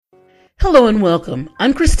Hello and welcome.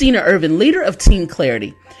 I'm Christina Irvin, leader of Team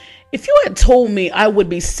Clarity. If you had told me I would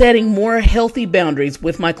be setting more healthy boundaries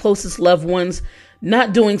with my closest loved ones,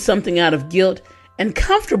 not doing something out of guilt, and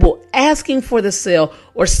comfortable asking for the sale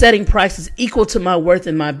or setting prices equal to my worth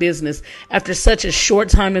in my business after such a short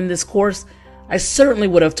time in this course, I certainly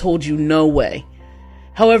would have told you no way.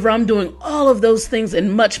 However, I'm doing all of those things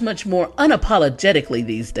and much, much more unapologetically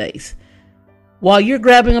these days. While you're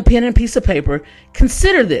grabbing a pen and piece of paper,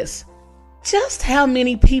 consider this. Just how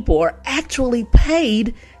many people are actually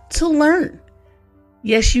paid to learn?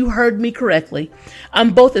 Yes, you heard me correctly.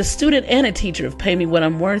 I'm both a student and a teacher of Pay Me What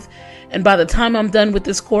I'm Worth, and by the time I'm done with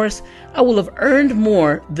this course, I will have earned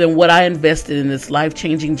more than what I invested in this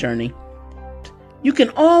life-changing journey. You can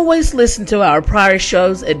always listen to our prior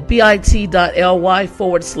shows at bit.ly/pay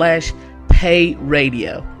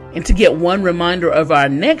radio. And to get one reminder of our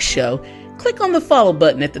next show, click on the follow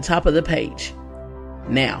button at the top of the page.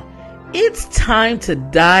 Now, it's time to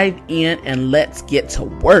dive in and let's get to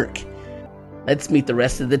work. Let's meet the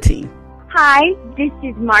rest of the team. Hi, this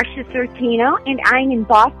is Marcia Sortino, and I'm in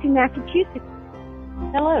Boston, Massachusetts.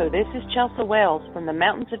 Hello, this is Chelsea Wells from the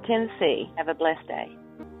mountains of Tennessee. Have a blessed day.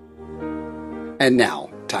 And now,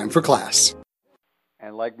 time for class.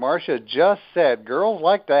 And like Marcia just said, girls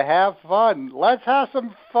like to have fun. Let's have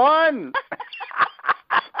some fun.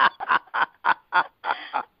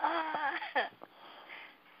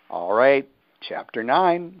 All right, Chapter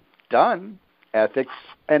 9, done. Ethics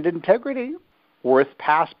and Integrity. Worth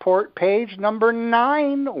Passport, page number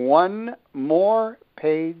 9. One more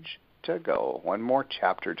page to go. One more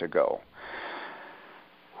chapter to go.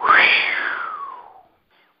 Whew.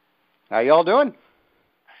 How y'all doing?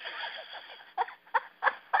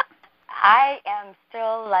 I am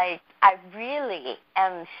still I really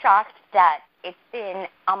am shocked that it's been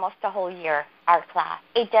almost a whole year, our class.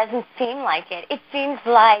 It doesn't seem like it. It seems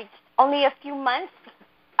like only a few months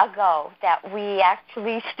ago that we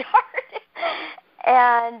actually started.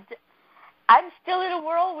 And I'm still in a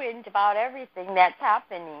whirlwind about everything that's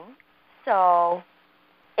happening. So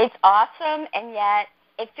it's awesome, and yet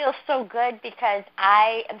it feels so good because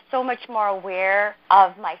I am so much more aware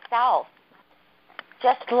of myself,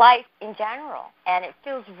 just life in general, and it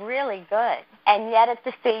feels really good. And yet at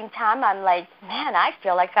the same time, I'm like, man, I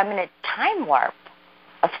feel like I'm in a time warp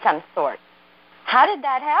of some sort. How did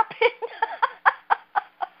that happen?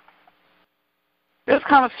 It was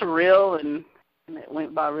kind of surreal, and it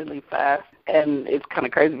went by really fast. And it's kind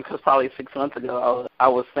of crazy because probably 6 months ago, I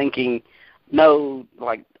was thinking, no,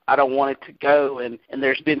 I don't want it to go, and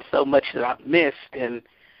there's been so much that I've missed, and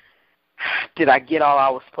did I get all I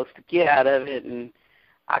was supposed to get out of it, and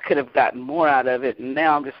I could have gotten more out of it, and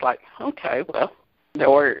now I'm just like, okay, well, there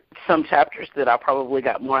were some chapters that I probably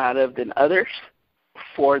got more out of than others.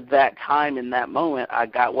 For that time in that moment, I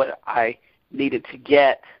got what I needed to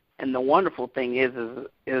get, and the wonderful thing is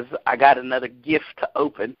I got another gift to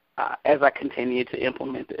open as I continue to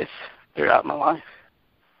implement this throughout my life.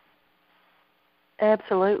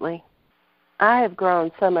 Absolutely. I have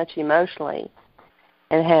grown so much emotionally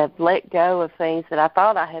and have let go of things that I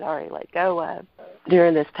thought I had already let go of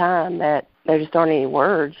during this time that there just aren't any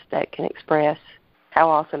words that can express how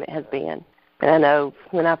awesome it has been. And I know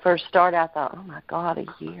when I first started, I thought, oh, my God, a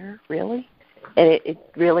year? Really? And it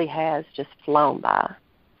really has just flown by.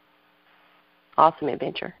 Awesome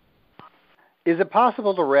adventure. Is it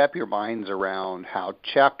possible to wrap your minds around how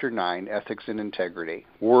Chapter 9, Ethics and Integrity,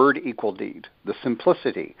 word equal deed, the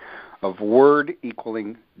simplicity of word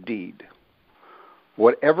equaling deed?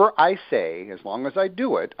 Whatever I say, as long as I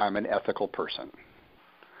do it, I'm an ethical person.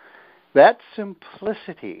 That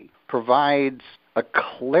simplicity provides a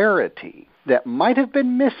clarity that might have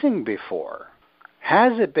been missing before.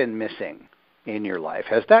 Has it been missing in your life?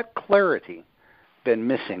 Has that clarity been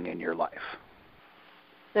missing in your life?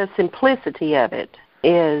 The simplicity of it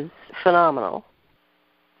is phenomenal.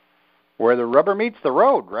 Where the rubber meets the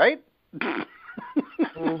road, right?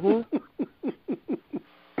 Mm-hmm.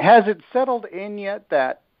 Has it settled in yet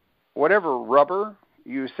that whatever rubber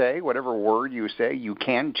you say, whatever word you say, you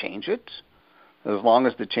can change it as long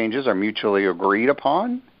as the changes are mutually agreed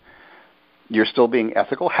upon? You're still being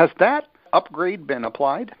ethical. Has that upgrade been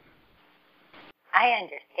applied? I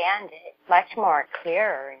understand it much more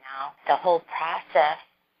clearer now, the whole process.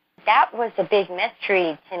 That was a big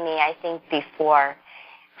mystery to me, I think, before,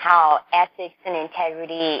 how ethics and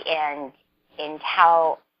integrity and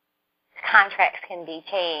how contracts can be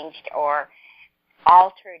changed or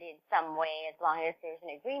altered in some way as long as there's an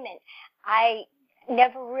agreement. I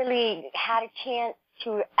never really had a chance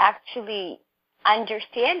to actually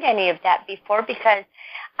understand any of that before because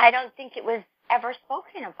I don't think it was ever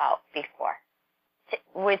spoken about before.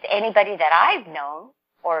 with anybody that I've known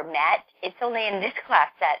or met. It's only in this class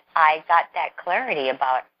that I got that clarity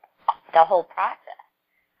about the whole process.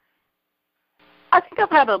 I think I've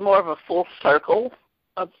had more of a full circle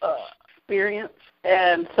of experience,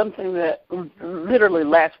 and something that literally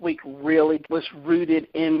last week really was rooted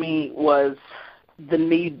in me was the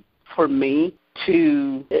need for me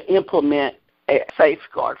to implement a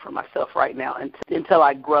safeguard for myself right now until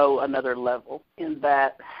I grow another level, in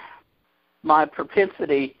that my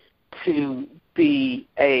propensity to be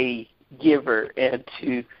a giver and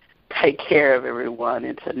to take care of everyone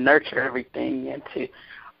and to nurture everything and to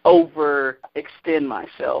overextend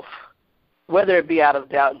myself, whether it be out of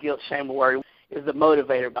doubt, guilt, shame, or worry, is the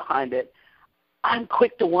motivator behind it. I'm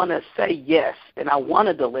quick to want to say yes, and I want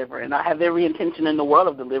to deliver, and I have every intention in the world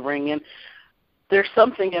of delivering, and there's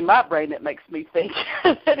something in my brain that makes me think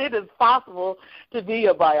that it is possible to be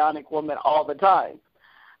a bionic woman all the time.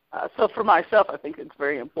 So for myself, I think it's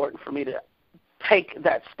very important for me to take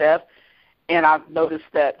that step. And I've noticed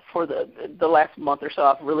that for the last month or so,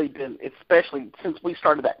 I've really been, especially since we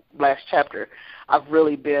started that last chapter, I've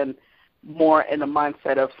really been more in the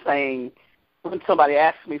mindset of saying, when somebody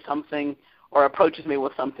asks me something or approaches me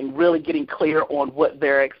with something, really getting clear on what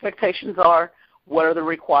their expectations are, what are the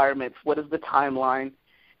requirements, what is the timeline,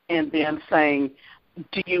 and then saying,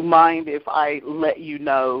 do you mind if I let you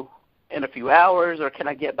know in a few hours, or can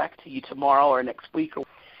I get back to you tomorrow or next week?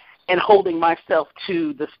 And holding myself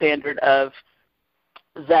to the standard of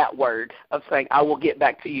that word, of saying I will get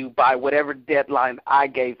back to you by whatever deadline I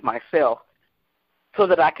gave myself, so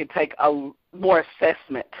that I could take a more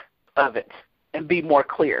assessment of it and be more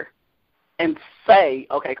clear and say,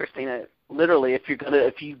 okay, Christina, literally, if you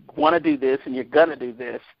want to do this and you're going to do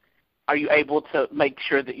this, are you able to make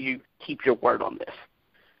sure that you keep your word on this?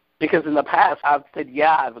 Because in the past, I've said,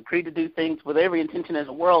 yeah, I've agreed to do things with every intention in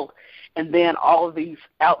the world, and then all of these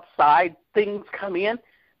outside things come in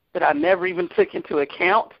that I never even took into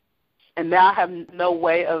account, and now I have no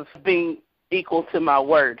way of being equal to my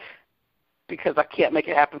word because I can't make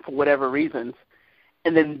it happen for whatever reasons.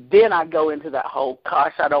 And then I go into that whole,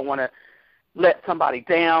 gosh, I don't want to let somebody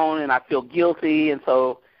down, and I feel guilty, and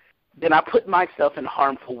so then I put myself in a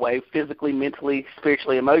harmful way, physically, mentally,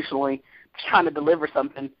 spiritually, emotionally, just trying to deliver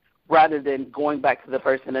something, rather than going back to the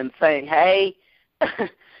person and saying, hey,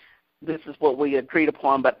 this is what we agreed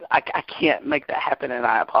upon, but I can't make that happen, and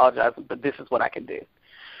I apologize, but this is what I can do.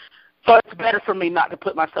 So it's better for me not to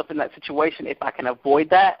put myself in that situation if I can avoid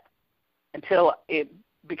that until it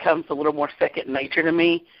becomes a little more second nature to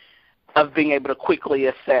me of being able to quickly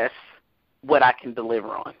assess what I can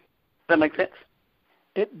deliver on. Does that make sense?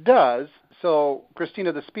 It does. So,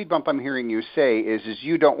 Christina, the speed bump I'm hearing you say is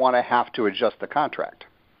you don't want to have to adjust the contract.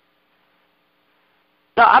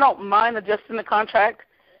 No, I don't mind adjusting the contract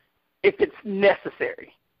if it's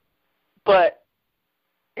necessary. But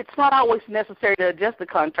it's not always necessary to adjust the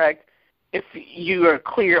contract if you are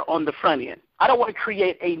clear on the front end. I don't want to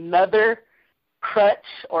create another crutch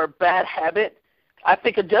or bad habit. I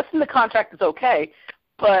think adjusting the contract is okay,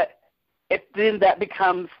 but if then that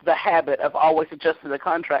becomes the habit of always adjusting the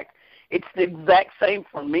contract, it's the exact same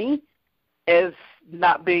for me as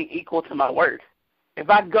not being equal to my word. If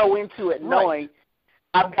I go into it knowing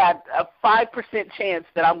I've got a 5% chance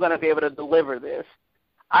that I'm going to be able to deliver this,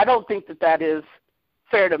 I don't think that is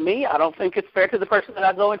fair to me. I don't think it's fair to the person that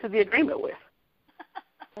I go into the agreement with.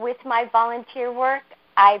 With my volunteer work,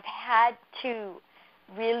 I've had to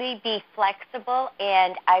really be flexible,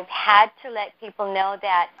 and I've had to let people know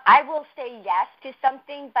that I will say yes to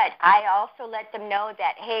something, but I also let them know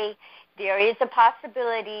that, hey, there is a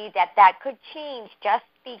possibility that could change just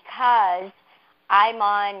because I'm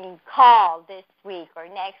on call this week or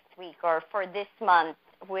next week or for this month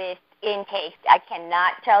with intake. I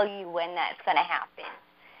cannot tell you when that's going to happen.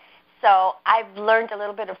 So I've learned a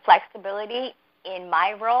little bit of flexibility in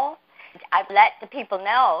my role. I've let the people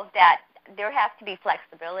know that there has to be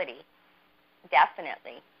flexibility,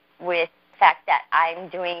 definitely, with the fact that I'm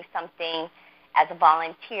doing something as a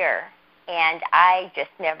volunteer, and I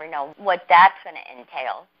just never know what that's going to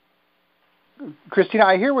entail. Christina,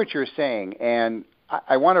 I hear what you're saying, and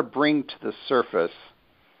I want to bring to the surface,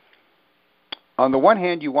 on the one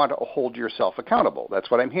hand, you want to hold yourself accountable.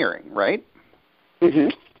 That's what I'm hearing, right? Mm-hmm.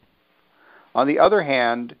 On the other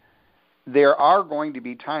hand, there are going to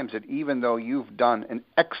be times that even though you've done an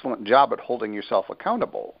excellent job at holding yourself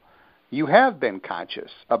accountable, you have been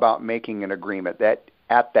conscious about making an agreement that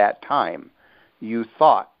at that time you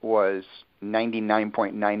thought was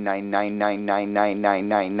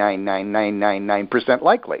 99.9999999999999%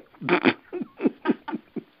 likely.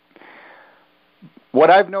 What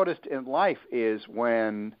I've noticed in life is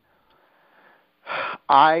when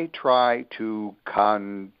I try to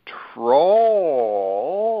control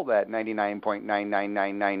that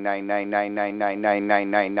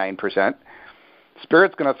 99.9999999999999%.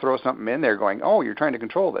 Spirit's going to throw something in there going, oh, you're trying to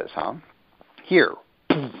control this, huh? Here.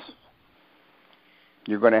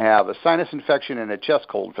 You're going to have a sinus infection and a chest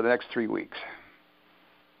cold for the next 3 weeks.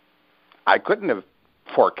 I couldn't have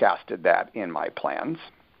forecasted that in my plans.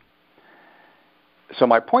 So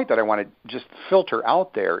my point that I want to just filter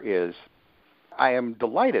out there is I am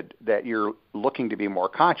delighted that you're looking to be more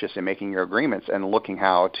conscious in making your agreements and looking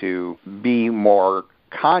how to be more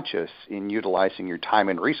conscious in utilizing your time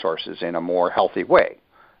and resources in a more healthy way.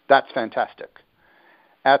 That's fantastic.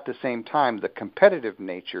 At the same time, the competitive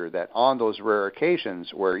nature that on those rare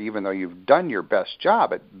occasions where even though you've done your best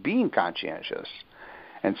job at being conscientious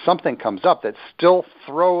and something comes up that still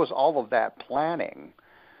throws all of that planning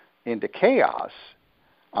into chaos,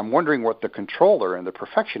 I'm wondering what the controller and the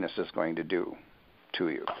perfectionist is going to do to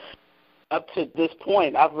you. Up to this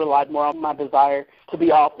point, I've relied more on my desire to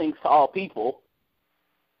be all things to all people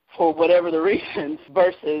for whatever the reasons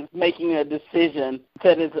versus making a decision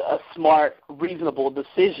that is a smart, reasonable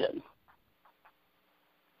decision.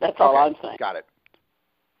 That's all I'm saying. Got it.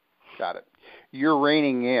 You're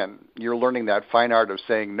reining in. You're learning that fine art of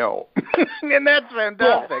saying no. And that's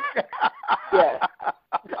fantastic. Yes.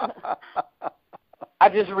 I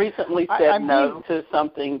just recently said no to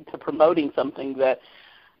something, to promoting something that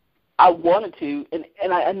I wanted to, and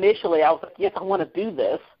initially I was like, yes, I want to do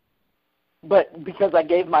this, but because I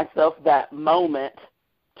gave myself that moment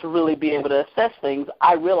to really be able to assess things,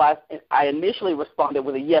 I realized I initially responded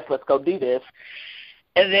with a yes, let's go do this,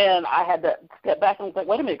 and then I had to step back and was like,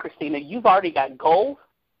 wait a minute, Christina, you've already got goals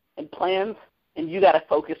and plans, and you got to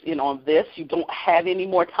focus in on this. You don't have any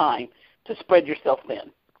more time to spread yourself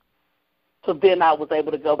thin. So then I was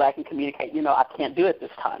able to go back and communicate, I can't do it this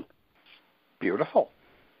time. Beautiful.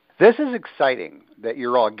 This is exciting that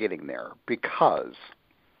you're all getting there because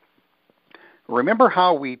remember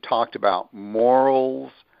how we talked about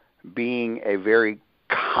morals being a very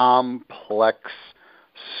complex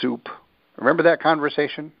soup? Remember that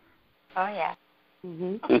conversation? Oh, yeah.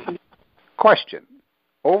 Mm-hmm. Question.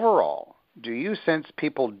 Overall, do you sense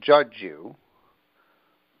people judge you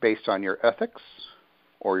based on your ethics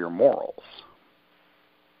or your morals?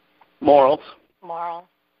 Morals.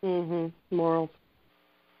 Mm-hmm. Morals.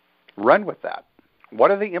 Run with that.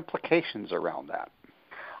 What are the implications around that?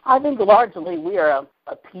 I think largely we are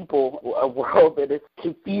a people, a world that is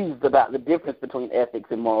confused about the difference between ethics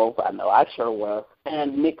and morals. I know I sure was.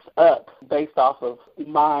 And mix up based off of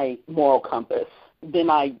my moral compass. Then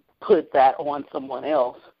I put that on someone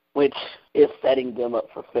else, which is setting them up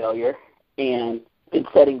for failure. And it's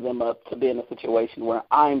setting them up to be in a situation where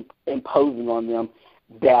I'm imposing on them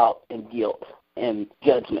doubt and guilt and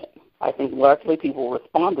judgment. I think largely people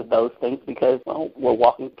respond to those things because we're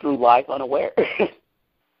walking through life unaware.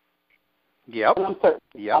 Yep. And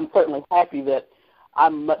I'm certainly happy that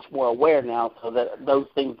I'm much more aware now so that those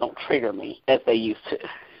things don't trigger me as they used to.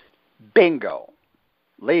 Bingo.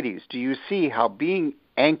 Ladies, do you see how being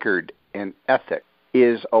anchored in ethics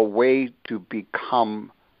is a way to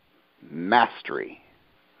become mastery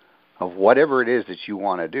of whatever it is that you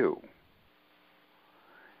want to do?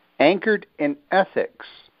 Anchored in ethics.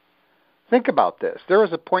 Think about this. There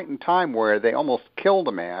was a point in time where they almost killed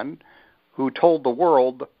a man who told the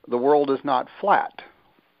world is not flat.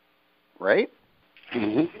 Right?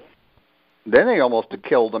 Mm-hmm. Then they almost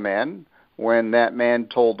killed a man when that man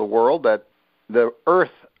told the world that the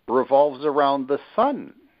earth revolves around the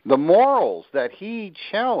sun. The morals that he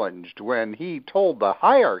challenged when he told the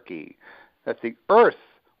hierarchy that the earth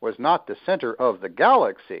was not the center of the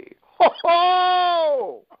galaxy.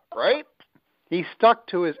 Ho-ho! Right? He stuck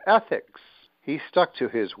to his ethics. He stuck to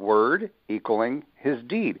his word equaling his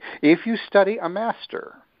deed. If you study a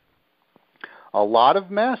master, a lot of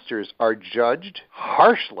masters are judged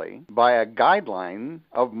harshly by a guideline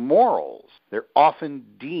of morals. They're often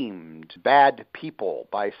deemed bad people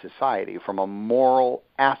by society from a moral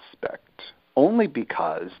aspect, only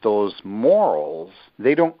because those morals,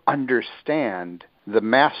 they don't understand. The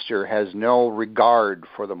master has no regard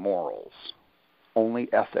for the morals, only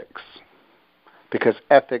ethics, because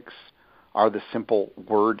ethics are the simple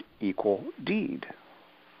word equal deed.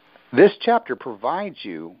 This chapter provides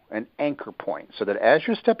you an anchor point so that as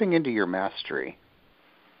you're stepping into your mastery,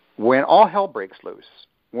 when all hell breaks loose,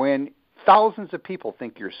 when thousands of people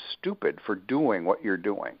think you're stupid for doing what you're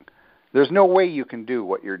doing, there's no way you can do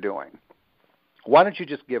what you're doing. Why don't you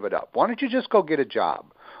just give it up? Why don't you just go get a job?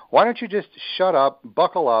 Why don't you just shut up,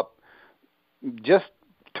 buckle up, just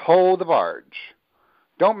tow the barge?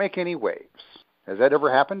 Don't make any waves. Has that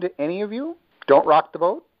ever happened to any of you? Don't rock the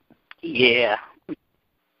boat? Yeah.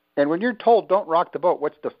 And when you're told don't rock the boat,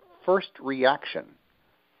 what's the first reaction?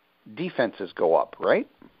 Defenses go up, right?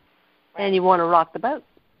 And you want to rock the boat.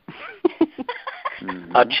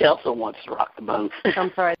 Mm-hmm. Chelsea wants to rock the boat.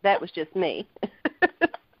 I'm sorry, that was just me.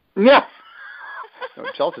 Yeah. No,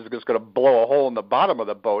 Chelsea's just going to blow a hole in the bottom of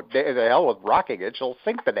the boat. The hell with rocking it. She'll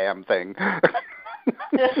sink the damn thing.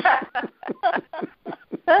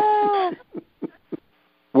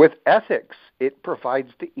 With ethics, it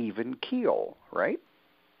provides the even keel, right?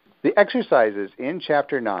 The exercises in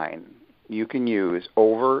Chapter 9 you can use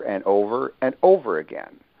over and over and over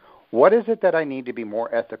again. What is it that I need to be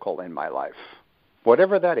more ethical in my life?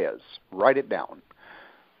 Whatever that is, write it down.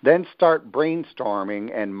 Then start brainstorming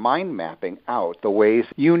and mind mapping out the ways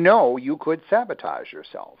you know you could sabotage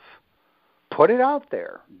yourself. Put it out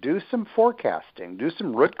there. Do some forecasting. Do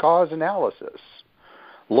some root cause analysis.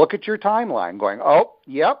 Look at your timeline going, oh,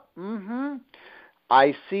 yep,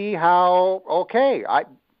 I see how, okay,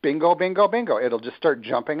 bingo, bingo, bingo. It'll just start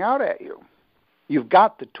jumping out at you. You've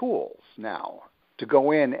got the tools now to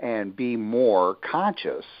go in and be more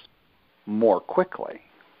conscious more quickly.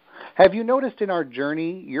 Have you noticed in our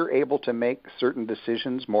journey you're able to make certain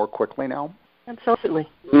decisions more quickly now? Absolutely.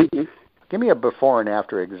 Mm-hmm. Give me a before and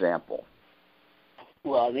after example.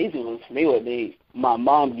 Well, an easy one for me would be my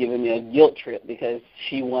mom giving me a guilt trip because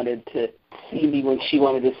she wanted to see me when she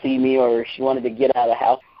wanted to see me, or she wanted to get out of the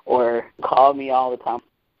house, or call me all the time.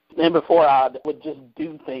 Then before, I would just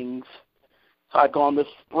do things. So I'd go on this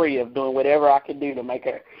spree of doing whatever I could do to make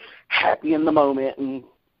her happy in the moment. And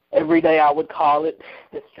every day I would call at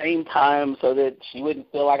the same time so that she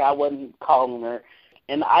wouldn't feel like I wasn't calling her.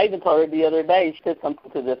 And I even told her the other day, she said something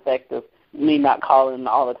to the effect of me not calling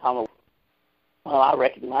all the time. Well, I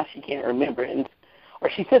recognize she can't remember it. Or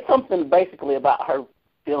she said something basically about her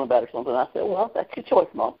feeling bad or something. I said, well, that's your choice,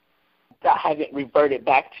 Mom. I haven't reverted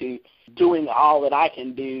back to doing all that I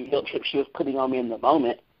can do. Guilt trip she was putting on me in the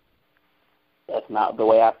moment. That's not the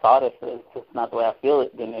way I thought it. If it's not the way I feel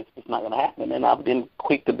it, then it's just not going to happen. And I've been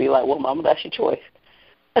quick to be like, well, Mama, that's your choice.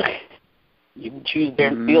 You can choose there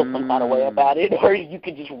and feel some kind of way about it, or you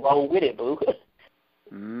can just roll with it, boo.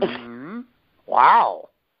 Mm-hmm. Wow.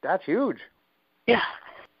 That's huge. Yeah.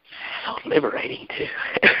 So liberating, too.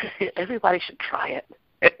 Everybody should try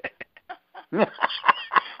it.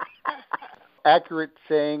 Accurate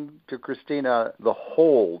saying to Christina, the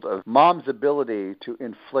hold of Mom's ability to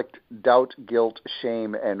inflict doubt, guilt,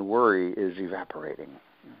 shame, and worry is evaporating.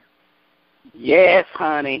 Yes,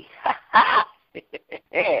 honey.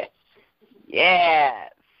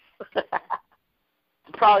 Yes.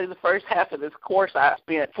 Probably the first half of this course I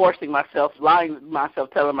spent forcing myself, lying to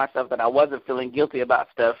myself, telling myself that I wasn't feeling guilty about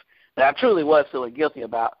stuff that I truly was feeling guilty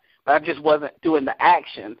about, but I just wasn't doing the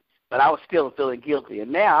action, but I was still feeling guilty.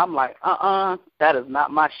 And now I'm like, that is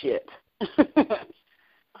not my shit.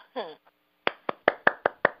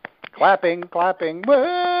 Clapping.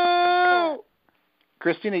 Woo!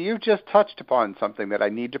 Christina, you've just touched upon something that I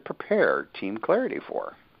need to prepare Team Clarity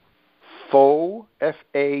for. Faux,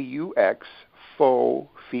 F-A-U-X, faux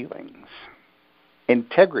feelings.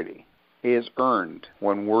 Integrity is earned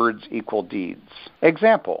when words equal deeds.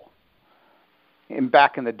 Example,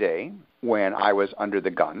 back in the day when I was under the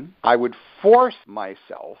gun, I would force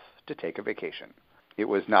myself to take a vacation. It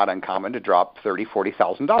was not uncommon to drop $30,000,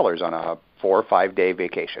 $40,000 on a 4 or 5 day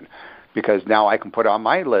vacation, because now I can put on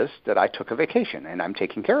my list that I took a vacation and I'm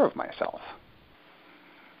taking care of myself.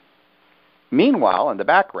 Meanwhile, in the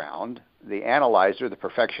background, the analyzer, the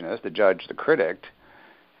perfectionist, the judge, the critic,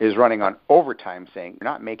 is running on overtime saying, you're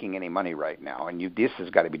not making any money right now, and this has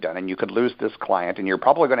got to be done, and you could lose this client, and you're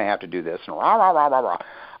probably going to have to do this, and rah, rah, rah, rah, rah.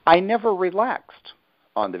 I never relaxed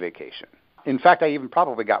on the vacation. In fact, I even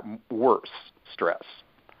probably got worse stress,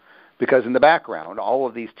 because in the background, all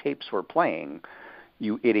of these tapes were playing.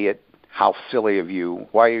 You idiot, how silly of you,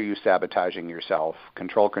 why are you sabotaging yourself,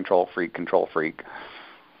 control freak.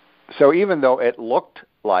 So even though it looked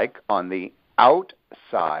like on the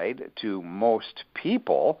outside to most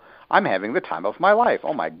people, I'm having the time of my life.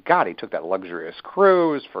 Oh my God, he took that luxurious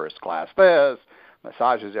cruise, first class this,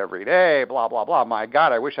 massages every day, blah, blah, blah. My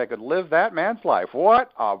God, I wish I could live that man's life.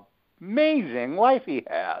 What an amazing life he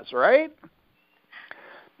has, right?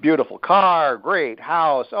 Beautiful car, great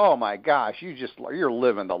house. Oh my gosh, you're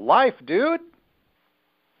living the life, dude.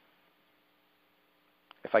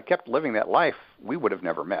 If I kept living that life, we would have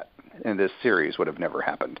never met, and this series would have never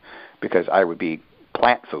happened, because I would be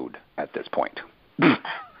plant food at this point.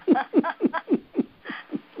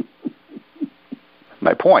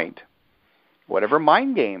 My point, whatever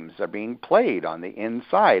mind games are being played on the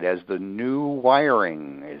inside as the new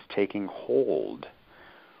wiring is taking hold,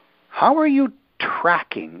 How are you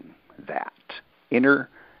tracking that inner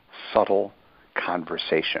subtle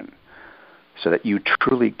conversation so that you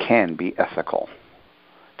truly can be ethical?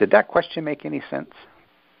 Did that question make any sense?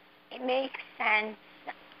 It makes sense,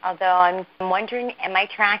 although I'm wondering, am I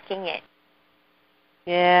tracking it?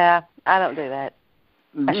 Yeah, I don't do that.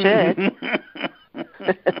 I should.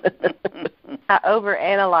 I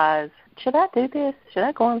overanalyze. Should I do this? Should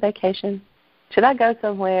I go on vacation? Should I go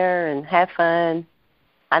somewhere and have fun?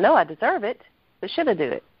 I know I deserve it, but should I do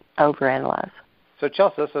it? Overanalyze. So,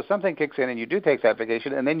 Chelsea, so something kicks in and you do take that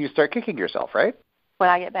vacation, and then you start kicking yourself, right? When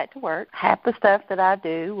I get back to work, half the stuff that I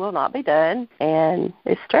do will not be done, and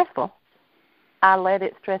it's stressful. I let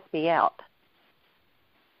it stress me out.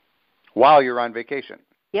 While you're on vacation?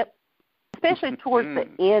 Yep. Especially towards the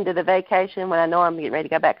end of the vacation when I know I'm getting ready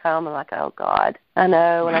to go back home. I'm like, oh, God. I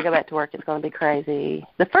know when I go back to work it's going to be crazy.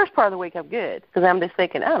 The first part of the week I'm good because I'm just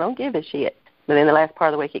thinking, I don't give a shit. But then the last part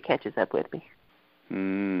of the week it catches up with me.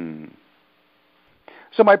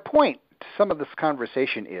 So my point to some of this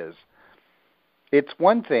conversation is, it's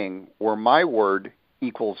one thing where my word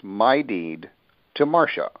equals my deed to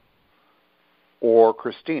Marcia, or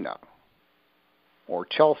Christina, or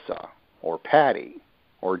Chelsea, or Patty,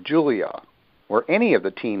 or Julia, or any of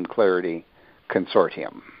the Team Clarity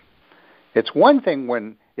consortium. It's one thing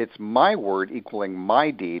when it's my word equaling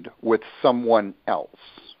my deed with someone else.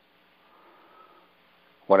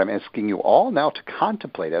 What I'm asking you all now to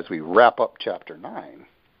contemplate as we wrap up Chapter 9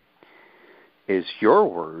 is your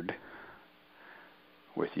word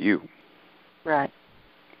with you. Right.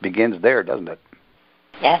 Begins there, doesn't it?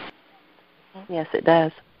 Yes. Yes, it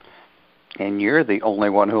does. And you're the only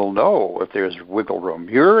one who will know if there's wiggle room.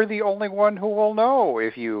 You're the only one who will know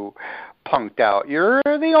if you punked out. You're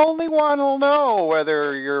the only one who will know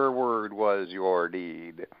whether your word was your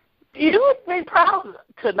deed. You would be proud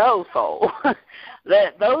to know, Soul,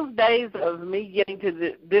 that those days of me getting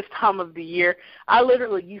to this time of the year, I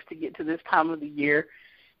literally used to get to this time of the year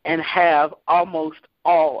and have almost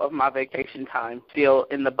all of my vacation time still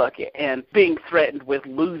in the bucket and being threatened with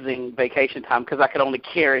losing vacation time because I could only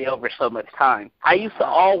carry over so much time. I used to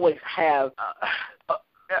always have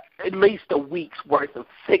at least a week's worth of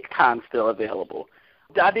sick time still available.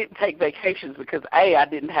 I didn't take vacations because, A, I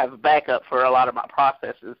didn't have a backup for a lot of my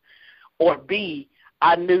processes, or B,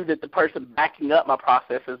 I knew that the person backing up my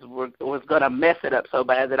processes was going to mess it up so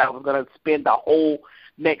bad that I was going to spend the whole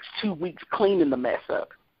next 2 weeks cleaning the mess up.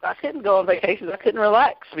 I couldn't go on vacations. I couldn't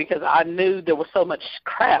relax because I knew there was so much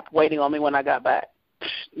crap waiting on me when I got back.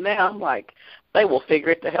 Now I'm like, they will figure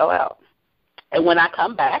it the hell out. And when I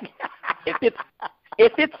come back, if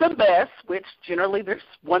it's a mess, which generally there's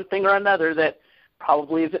one thing or another that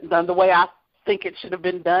probably isn't done the way I think it should have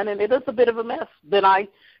been done, and it is a bit of a mess, then I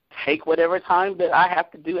take whatever time that I have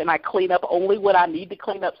to do and I clean up only what I need to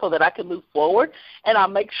clean up so that I can move forward, and I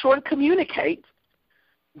make sure to communicate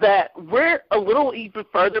that we're a little even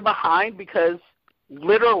further behind because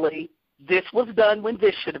literally this was done when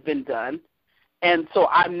this should have been done, and so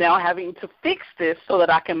I'm now having to fix this so that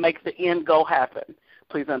I can make the end goal happen.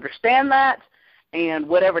 Please understand that, and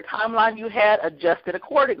whatever timeline you had, adjust it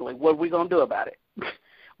accordingly. What are we going to do about it?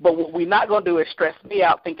 But what we're not going to do is stress me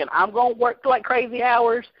out thinking I'm going to work like crazy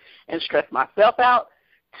hours and stress myself out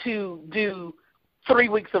to do 3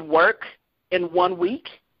 weeks of work in 1 week.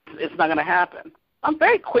 It's not going to happen. I'm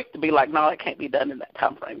very quick to be like, no, it can't be done in that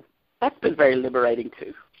time frame. That's been very liberating,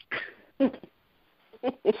 too.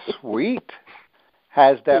 Sweet.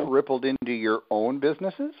 Has that rippled into your own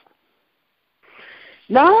businesses?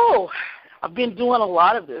 No. I've been doing a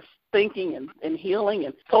lot of this thinking and healing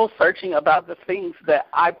and soul-searching about the things that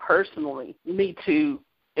I personally need to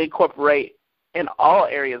incorporate in all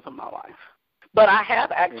areas of my life. But I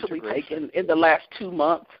have actually taken, in the last 2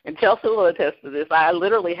 months, and Chelsea will attest to this, I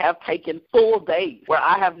literally have taken full days where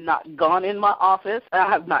I have not gone in my office. I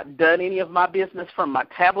have not done any of my business from my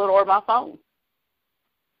tablet or my phone.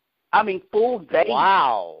 I mean, full days.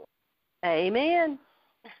 Wow. Amen.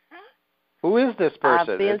 Who is this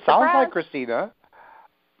person? It sounds like Christina.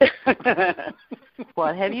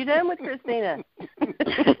 What have you done with Christina?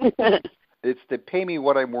 It's the pay me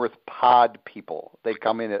what I'm worth pod people. They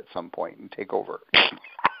come in at some point and take over.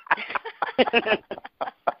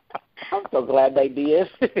 I'm so glad they did.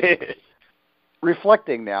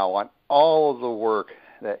 Reflecting now on all of the work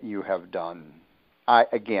that you have done, I,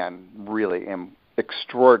 again, really am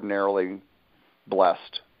extraordinarily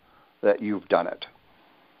blessed that you've done it.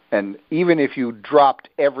 And even if you dropped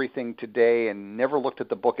everything today and never looked at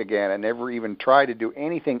the book again and never even tried to do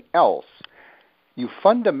anything else, you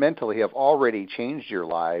fundamentally have already changed your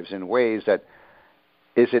lives in ways that,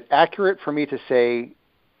 is it accurate for me to say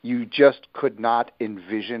you just could not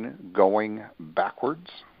envision going backwards?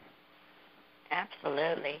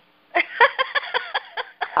 Absolutely.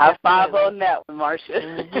 High five on that one, Marcia.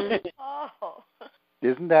 Mm-hmm. Oh.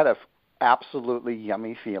 Isn't that a absolutely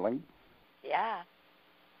yummy feeling? Yeah.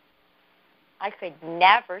 I could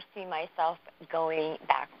never see myself going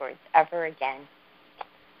backwards ever again.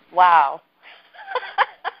 Wow.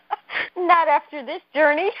 Not after this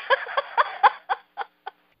journey.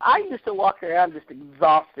 I used to walk around just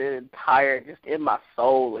exhausted and tired, just in my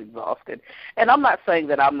soul exhausted. And I'm not saying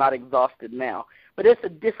that I'm not exhausted now, but it's a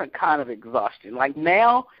different kind of exhaustion. Like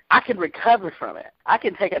now, I can recover from it. I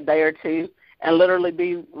can take a day or two and literally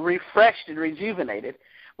be refreshed and rejuvenated.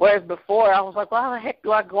 Whereas before, I was like, well, how the heck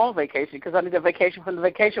do I go on vacation? Because I need a vacation from the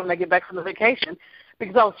vacation when I get back from the vacation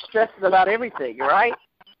because I was stressing about everything, right?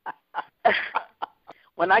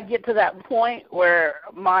 When I get to that point where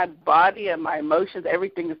my body and my emotions,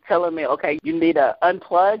 everything is telling me, okay, you need to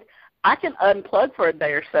unplug, I can unplug for a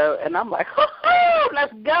day or so, and I'm like, oh,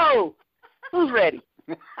 let's go. Who's ready?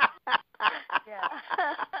 Yeah.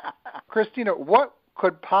 Christina, what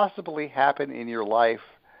could possibly happen in your life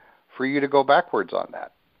for you to go backwards on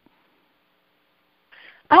that?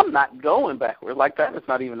 I'm not going backward. Like that is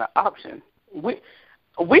not even an option. We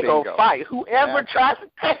gonna fight. Whoever tries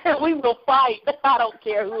to, we will fight. I don't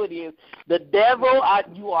care who it is. The devil,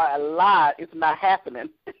 you are a lie. It's not happening.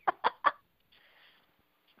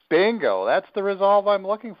 Bingo. That's the resolve I'm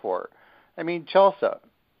looking for. I mean, Chelsea,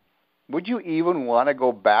 would you even want to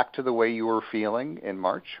go back to the way you were feeling in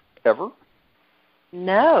March, ever?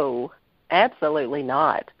 No, absolutely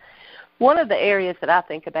not. One of the areas that I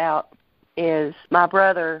think about is my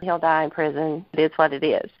brother. He'll die in prison. It's what it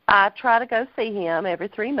is. I try to go see him every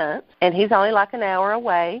 3 months, and he's only like an hour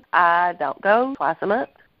away. I don't go twice a month.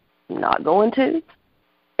 I'm not going to.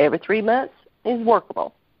 Every 3 months is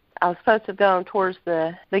workable. I was supposed to have gone towards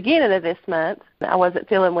the beginning of this month. I wasn't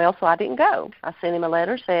feeling well, so I didn't go. I sent him a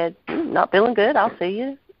letter, said, not feeling good. I'll see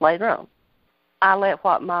you later on. I let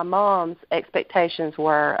what my mom's expectations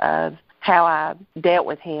were of how I dealt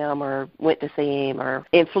with him or went to see him or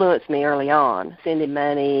influenced me early on. Send him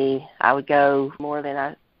money. I would go more than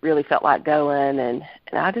I really felt like going, and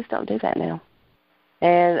I just don't do that now.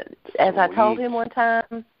 And as I told him one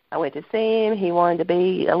time, I went to see him. He wanted to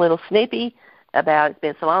be a little snippy about it's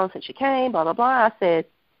been so long since you came, blah, blah, blah. I said,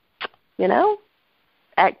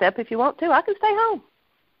 act up if you want to. I can stay home.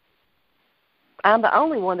 I'm the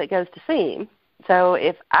only one that goes to see him. So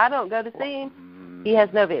if I don't go to see him, he has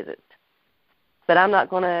no visits. But I'm not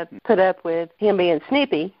going to put up with him being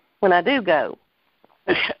snippy when I do go.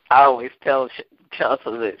 I always tell Chelsea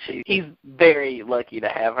that he's very lucky to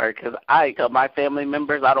have her because I tell my family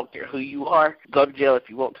members, I don't care who you are, go to jail if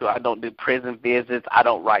you want to. I don't do prison visits. I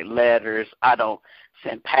don't write letters. I don't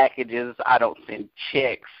send packages. I don't send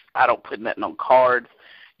checks. I don't put nothing on cards.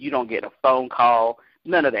 You don't get a phone call.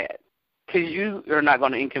 None of that. Because you are not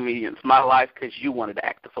going to inconvenience my life because you wanted to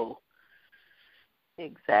act the fool.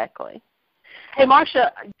 Exactly. Hey,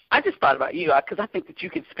 Marcia, I just thought about you because I think that you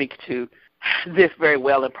could speak to this very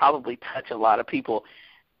well and probably touch a lot of people.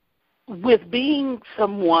 With being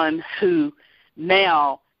someone who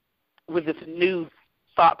now, with this new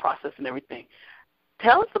thought process and everything,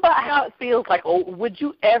 tell us about how it feels like, or would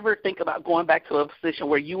you ever think about going back to a position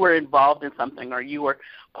where you were involved in something or you were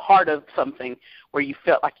part of something where you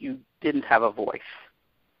felt like you didn't have a voice?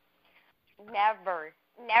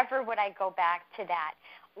 Never would I go back to that.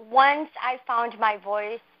 Once I found my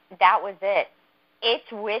voice, that was it. It's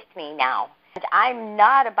with me now. And I'm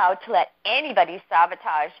not about to let anybody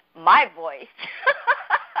sabotage my voice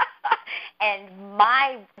and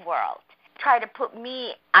my world. Try to put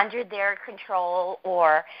me under their control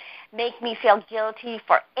or make me feel guilty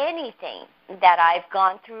for anything that I've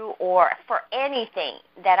gone through or for anything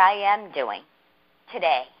that I am doing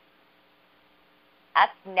today.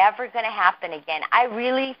 That's never going to happen again. I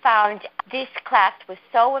really found this class was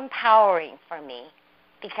so empowering for me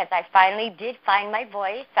because I finally did find my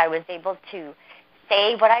voice. I was able to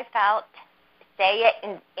say what I felt, say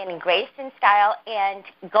it in grace and style, and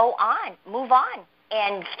go on, move on,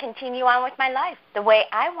 and continue on with my life the way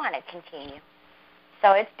I want to continue.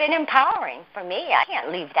 So it's been empowering for me. I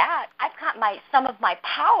can't leave that. I've got some of my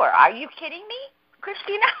power. Are you kidding me,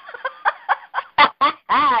 Christina?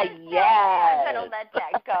 Yes. I'm going to let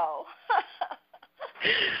that go.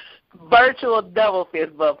 Virtual double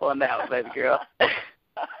fist bump on that one, baby girl.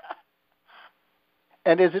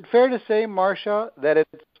 And is it fair to say, Marcia, that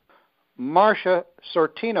it's Marcia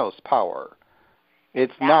Sortino's power?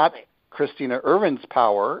 It's not Christina Irvin's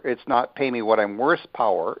power. It's not Pay Me What I'm Worth's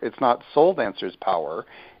power. It's not Soul Dancer's power.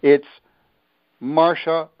 It's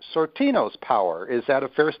Marsha Sortino's power. Is that a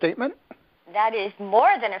fair statement? That is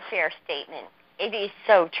more than a fair statement. It is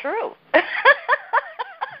so true.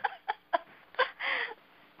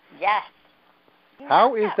 Yes.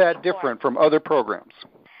 How is that different from other programs?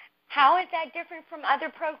 How is that different from other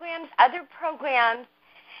programs? Other programs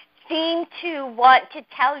seem to want to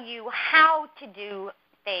tell you how to do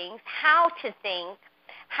things, how to think,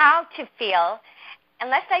 how to feel.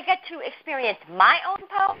 Unless I get to experience my own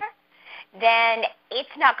power, then it's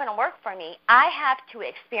not going to work for me. I have to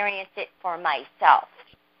experience it for myself.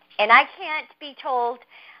 And I can't be told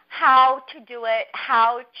how to do it,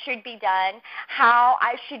 how it should be done, how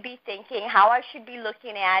I should be thinking, how I should be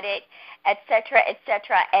looking at it, et cetera,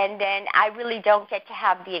 and then I really don't get to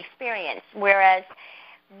have the experience. Whereas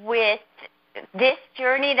with this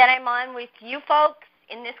journey that I'm on with you folks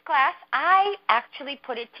in this class, I actually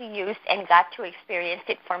put it to use and got to experience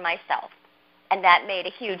it for myself, and that made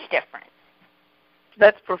a huge difference.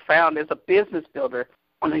 That's profound. As a business builder,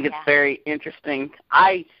 I think it's very interesting.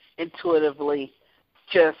 I intuitively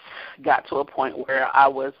just got to a point where I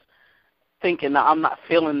was thinking, no, I'm not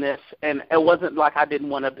feeling this, and it wasn't like I didn't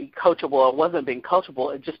want to be coachable. It wasn't being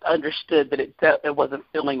coachable. It just understood that it wasn't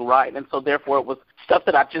feeling right, and so therefore it was stuff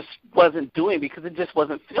that I just wasn't doing because it just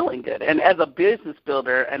wasn't feeling good. And as a business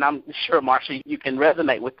builder, and I'm sure, Marsha, you can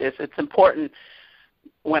resonate with this, it's important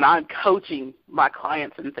when I'm coaching my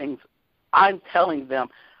clients and things, I'm telling them,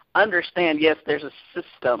 understand, yes, there's a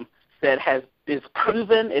system that is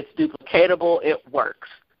proven, it's duplicatable, it works.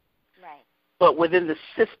 Right. But within the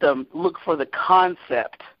system, look for the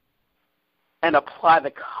concept and apply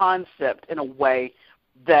the concept in a way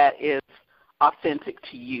that is authentic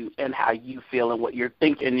to you and how you feel and what you're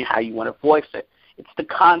thinking and how you want to voice it. It's the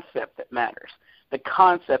concept that matters. The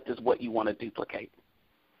concept is what you want to duplicate.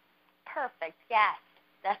 Perfect, yes.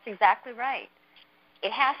 That's exactly right.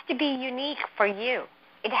 It has to be unique for you.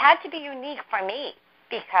 It had to be unique for me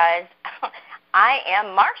because I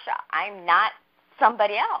am Marsha. I'm not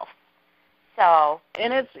somebody else. So,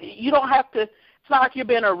 and you don't have to, it's not like you're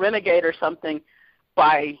being a renegade or something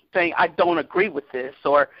by saying, I don't agree with this,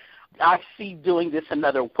 or I see doing this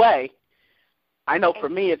another way. I know for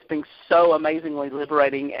me it's been so amazingly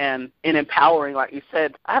liberating and empowering. Like you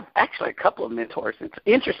said, I have actually a couple of mentors. It's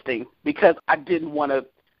interesting because I didn't want to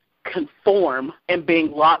conform and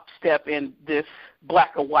being lockstep in this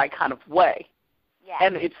black or white kind of way. Yeah.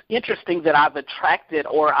 And it's interesting that I've attracted,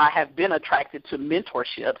 or I have been attracted to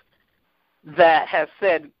mentorship that has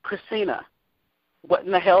said, Christina, what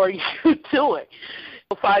in the hell are you doing?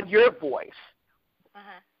 Find your voice.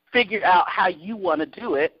 Figure out how you want to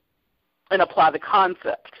do it and apply the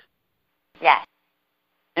concept. Yes.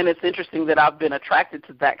 And it's interesting that I've been attracted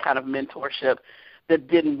to that kind of mentorship that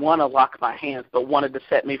didn't want to lock my hands but wanted to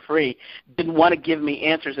set me free, didn't want to give me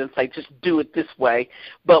answers and say, just do it this way,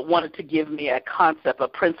 but wanted to give me a concept, a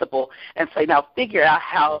principle, and say, now figure out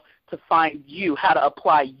how to find you, how to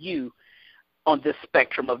apply you on this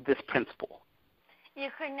spectrum of this principle. You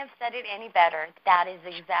couldn't have said it any better. That is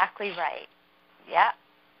exactly right. Yeah.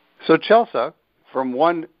 So, Chelsea, from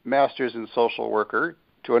one master's in social worker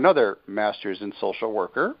to another master's in social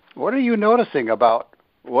worker, what are you noticing about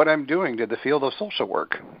what I'm doing to the field of social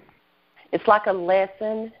work? It's like a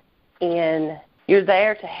lesson in you're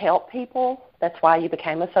there to help people. That's why you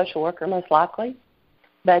became a social worker most likely.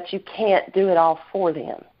 But you can't do it all for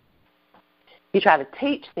them. You try to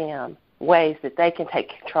teach them ways that they can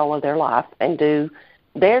take control of their life and do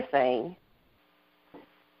their thing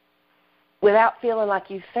without feeling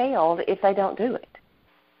like you failed if they don't do it.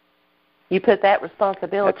 You put that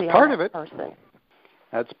responsibility on that person.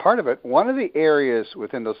 That's part of it. One of the areas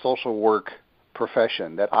within the social work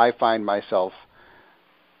profession that I find myself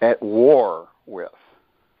at war with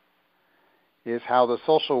is how the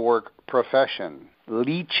social work profession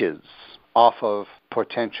leeches off of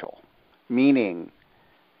potential. Meaning,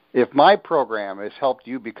 if my program has helped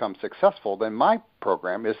you become successful, then my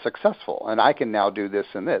program is successful, and I can now do this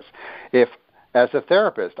and this. If, as a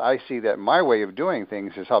therapist, I see that my way of doing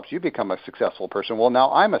things has helped you become a successful person, well,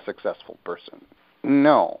 now I'm a successful person.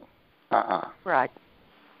 No. Right.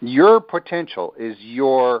 Your potential is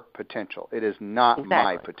your potential. It is not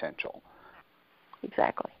my potential.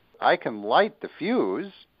 Exactly. I can light the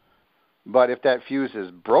fuse, but if that fuse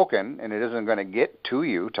is broken and it isn't going to get to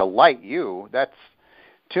you to light you, that's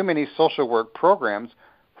too many social work programs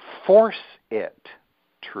force it.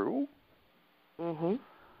 True? Mm-hmm.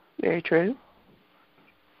 Very true.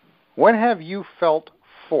 When have you felt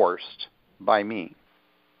forced by me?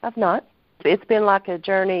 I've not. It's been like a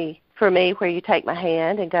journey for me where you take my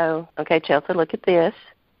hand and go, okay, Chelsea, look at this.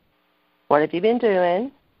 What have you been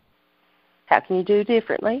doing? How can you do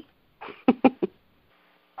differently?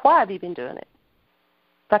 Why have you been doing it?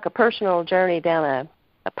 It's like a personal journey down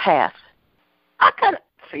a path. I kind of,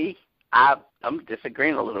 see, I'm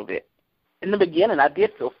disagreeing a little bit. In the beginning, I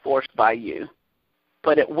did feel forced by you,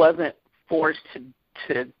 but it wasn't forced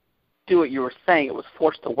to do what you were saying. It was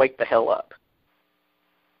forced to wake the hell up.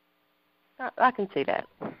 I can see that.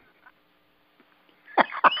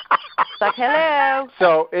 It's like, hello.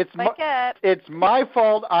 So it's my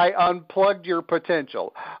fault I unplugged your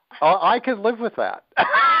potential. I can live with that.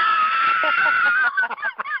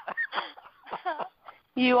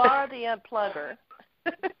 You are the unplugger.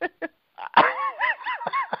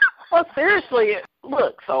 Well, seriously,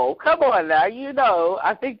 look, so come on now.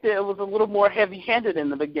 I think that it was a little more heavy-handed in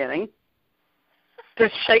the beginning to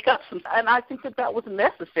shake up some, and I think that was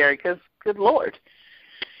necessary because, good Lord,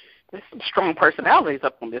 there's some strong personalities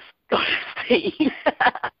up on this team.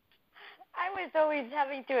 I was always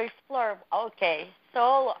having to explore, okay,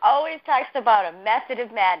 Soul always talks about a method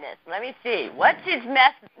of madness. Let me see. What's his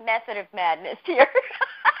method of madness here?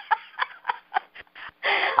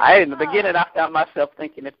 In the beginning, I found myself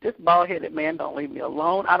thinking, if this bald-headed man don't leave me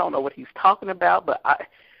alone, I don't know what he's talking about, but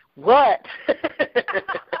what?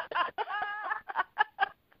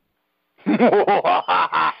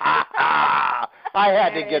 I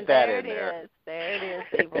had to get that in there. There it is.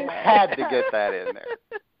 Had to get that in there.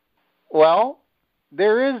 Well,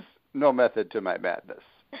 there is no method to my madness.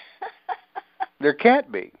 There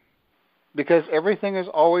can't be, because everything is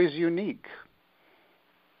always unique.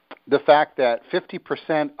 The fact that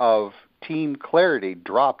 50% of Teen Clarity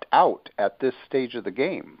dropped out at this stage of the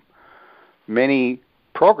game, many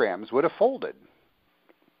programs would have folded.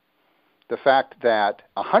 The fact that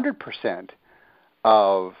 100%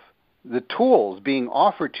 of the tools being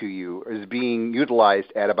offered to you is being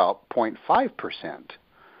utilized at about 0.5%.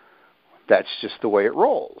 That's just the way it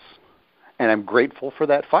rolls. And I'm grateful for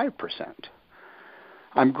that 5%.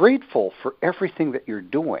 I'm grateful for everything that you're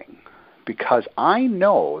doing, because I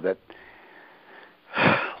know that,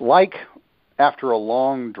 like after a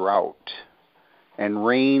long drought and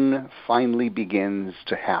rain finally begins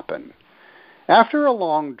to happen, after a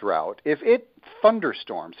long drought, if it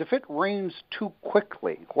thunderstorms, if it rains too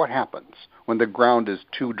quickly, what happens when the ground is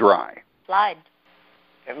too dry? Flood.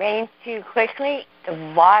 If it rains too quickly,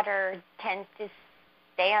 the water tends to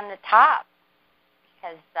stay on the top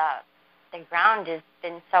because the ground has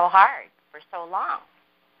been so hard for so long.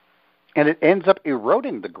 And it ends up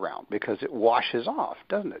eroding the ground because it washes off,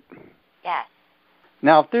 doesn't it? Yes.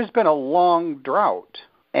 Now, if there's been a long drought,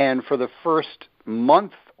 and for the first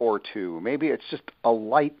month or two, maybe it's just a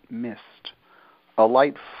light mist, a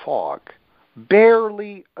light fog,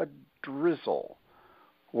 barely a drizzle,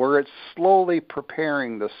 where it's slowly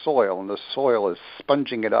preparing the soil, and the soil is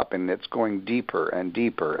sponging it up, and it's going deeper and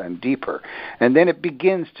deeper and deeper. And then it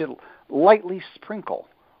begins to lightly sprinkle.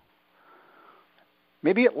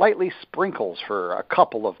 Maybe it lightly sprinkles for a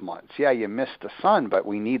couple of months. Yeah, you missed the sun, but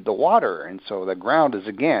we need the water. And so the ground is,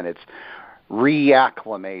 again, it's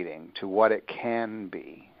reacclimating to what it can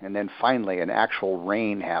be. And then finally an actual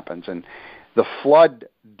rain happens. And the flood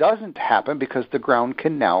doesn't happen because the ground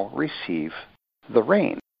can now receive the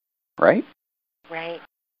rain. Right? Right.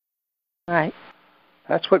 Right.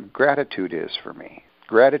 That's what gratitude is for me.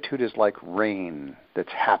 Gratitude is like rain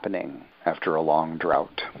that's happening after a long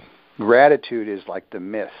drought. Gratitude is like the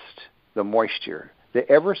mist, the moisture, the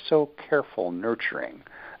ever so careful nurturing,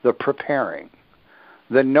 the preparing,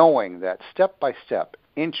 the knowing that step by step,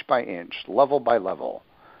 inch by inch, level by level,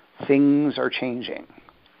 things are changing.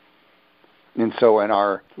 And so in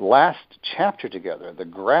our last chapter together, the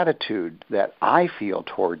gratitude that I feel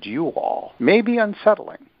towards you all may be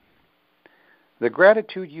unsettling. The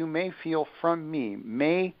gratitude you may feel from me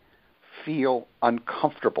may feel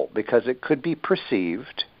uncomfortable because it could be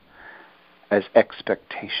perceived as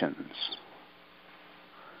expectations.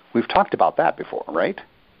 We've talked about that before, right?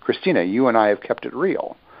 Christina, you and I have kept it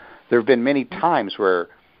real. There have been many times where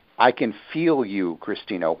I can feel you,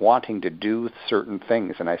 Christina, wanting to do certain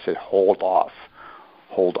things, and I said, hold off.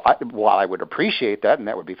 While I would appreciate that, and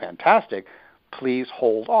that would be fantastic, please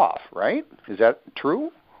hold off, right? Is that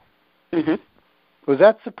true? Mm-hmm. Was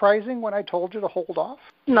that surprising when I told you to hold off?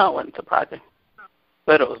 No, it wasn't surprising,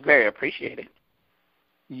 but it was very appreciated.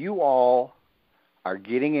 You all are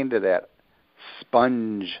getting into that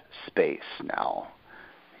sponge space now.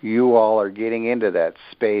 You all are getting into that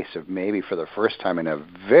space of maybe for the first time in a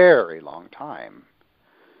very long time,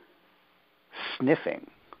 sniffing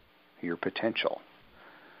your potential.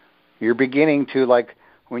 You're beginning to, like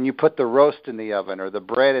when you put the roast in the oven or the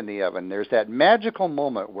bread in the oven, there's that magical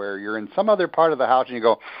moment where you're in some other part of the house and you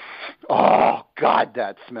go, oh, God,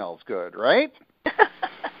 that smells good, right?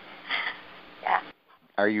 Yeah.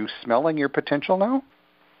 Are you smelling your potential now?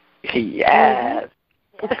 Yes.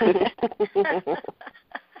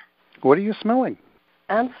 What are you smelling?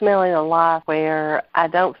 I'm smelling a life where I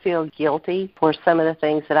don't feel guilty for some of the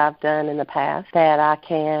things that I've done in the past, that I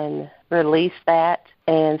can release that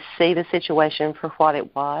and see the situation for what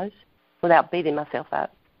it was without beating myself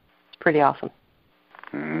up. It's pretty awesome.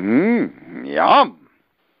 Yum.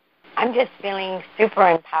 I'm just feeling super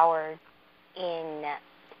empowered in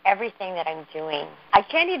everything that I'm doing. I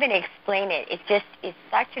can't even explain it. It's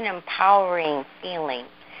such an empowering feeling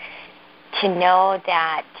to know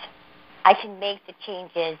that I can make the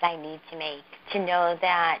changes I need to make, to know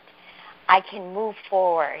that I can move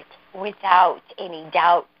forward without any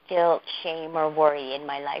doubt, guilt, shame, or worry in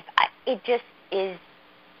my life. It's just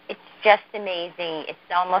amazing. It's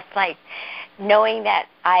almost like knowing that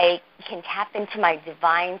I can tap into my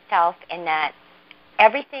divine self and that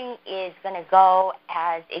everything is going to go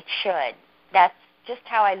as it should. That's just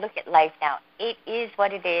how I look at life now. It is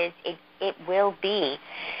what it is. It will be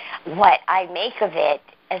what I make of it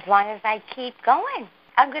as long as I keep going.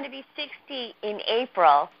 I'm going to be 60 in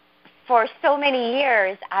April. For so many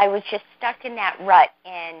years, I was just stuck in that rut.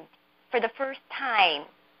 And for the first time,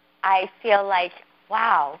 I feel like,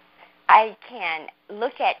 wow, I can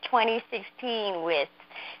look at 2016 with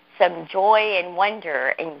some joy and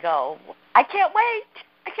wonder and go, I can't wait.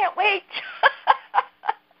 I can't wait.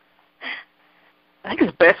 I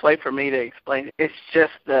think the best way for me to explain it, it's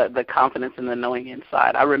just the confidence and the knowing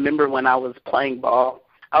inside. I remember when I was playing ball,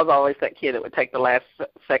 I was always that kid that would take the last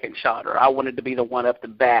second shot, or I wanted to be the one up the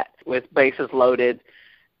bat with bases loaded,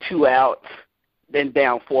 2 outs, then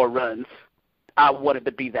down 4 runs. I wanted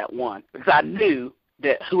to be that one because I knew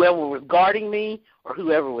that whoever was guarding me or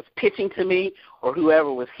whoever was pitching to me or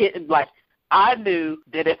whoever was hitting, like, I knew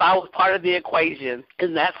that if I was part of the equation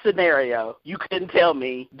in that scenario, you couldn't tell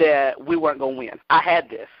me that we weren't going to win. I had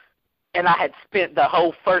this. And I had spent the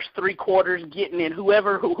whole first 3 quarters getting in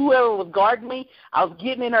whoever was guarding me. I was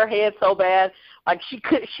getting in her head so bad, like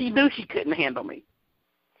she knew she couldn't handle me.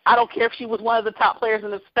 I don't care if she was one of the top players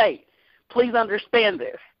in the state. Please understand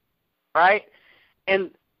this, right?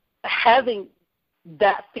 And having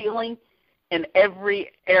that feeling in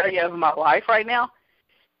every area of my life right now,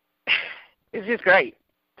 it's just great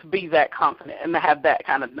to be that confident and to have that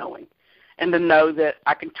kind of knowing and to know that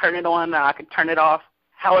I can turn it on and I can turn it off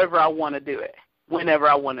however I want to do it, whenever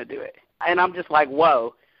I want to do it. And I'm just like,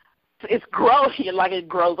 whoa, it's growing like it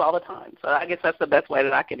grows all the time. So I guess that's the best way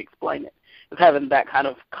that I can explain it, is having that kind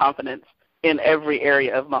of confidence in every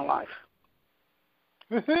area of my life.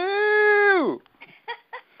 Woohoo!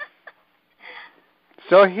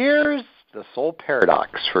 So here's the soul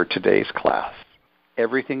paradox for today's class.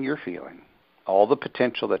 Everything you're feeling, all the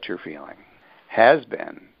potential that you're feeling, has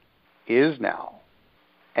been, is now,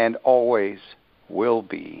 and always will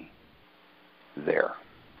be there.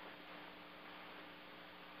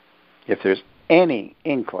 If there's any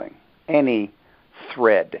inkling, any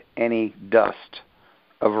thread, any dust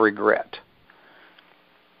of regret,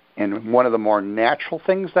 and one of the more natural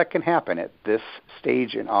things that can happen at this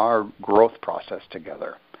stage in our growth process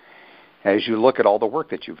together, as you look at all the work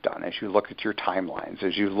that you've done, as you look at your timelines,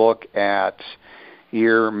 as you look at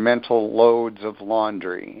your mental loads of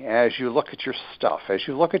laundry, as you look at your stuff, as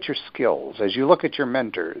you look at your skills, as you look at your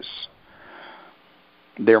mentors,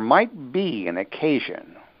 there might be an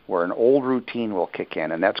occasion where an old routine will kick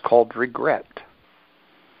in, and that's called regret.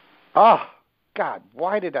 God,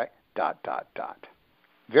 why did I... ...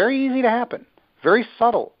 Very easy to happen. Very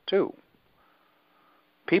subtle, too.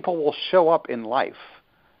 People will show up in life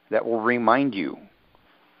that will remind you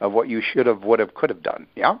of what you should have, would have, could have done.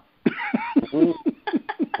 Yeah?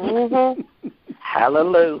 Mm-hmm.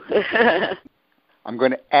 Hallelujah. I'm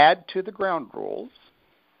going to add to the ground rules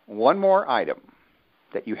one more item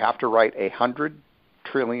that you have to write $100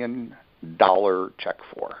 trillion check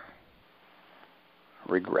for.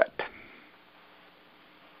 Regret.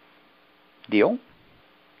 Deal?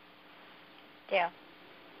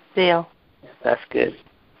 Deal. That's good.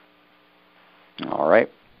 All right.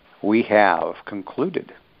 We have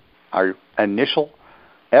concluded our initial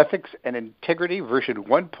Ethics and Integrity version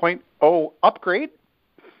 1.0 upgrade.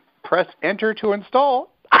 Press enter to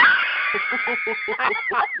install.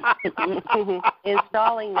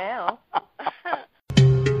 Installing now.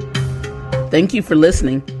 Thank you for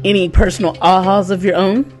listening. Any personal ahas of your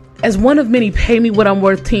own? As one of many Pay Me What I'm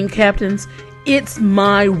Worth team captains, it's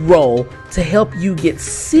my role to help you get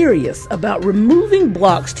serious about removing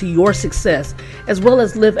blocks to your success, as well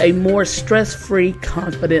as live a more stress-free,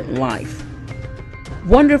 confident life.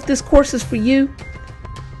 Wonder if this course is for you?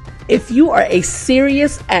 If you are a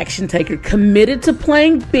serious action taker committed to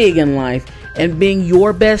playing big in life, and being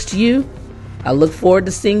your best you? I look forward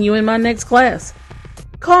to seeing you in my next class.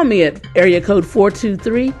 Call me at area code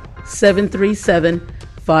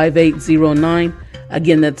 423-737-5809.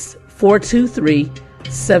 Again, that's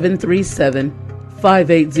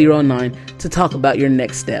 423-737-5809 to talk about your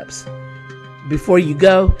next steps. Before you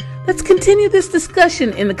go, let's continue this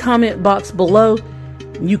discussion in the comment box below.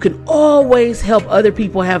 You can always help other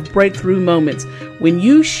people have breakthrough moments when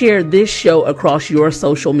you share this show across your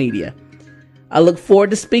social media. I look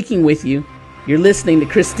forward to speaking with you. You're listening to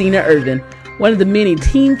Christina Irvin, one of the many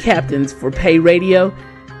team captains for Pay Radio.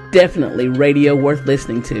 Definitely radio worth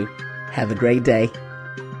listening to. Have a great day.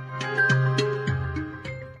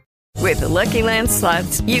 With the Lucky Land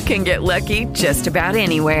Slots, you can get lucky just about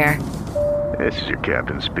anywhere. This is your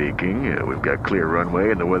captain speaking. We've got clear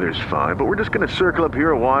runway and the weather's fine, but we're just going to circle up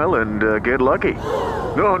here a while and get lucky.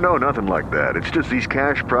 No, nothing like that. It's just these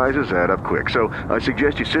cash prizes add up quick. So I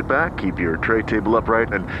suggest you sit back, keep your tray table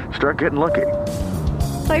upright, and start getting lucky.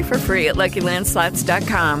 Play for free at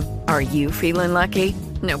LuckyLandSlots.com. Are you feeling lucky?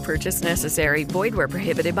 No purchase necessary. Void where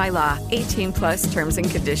prohibited by law. 18+ terms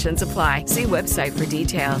and conditions apply. See website for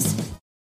details.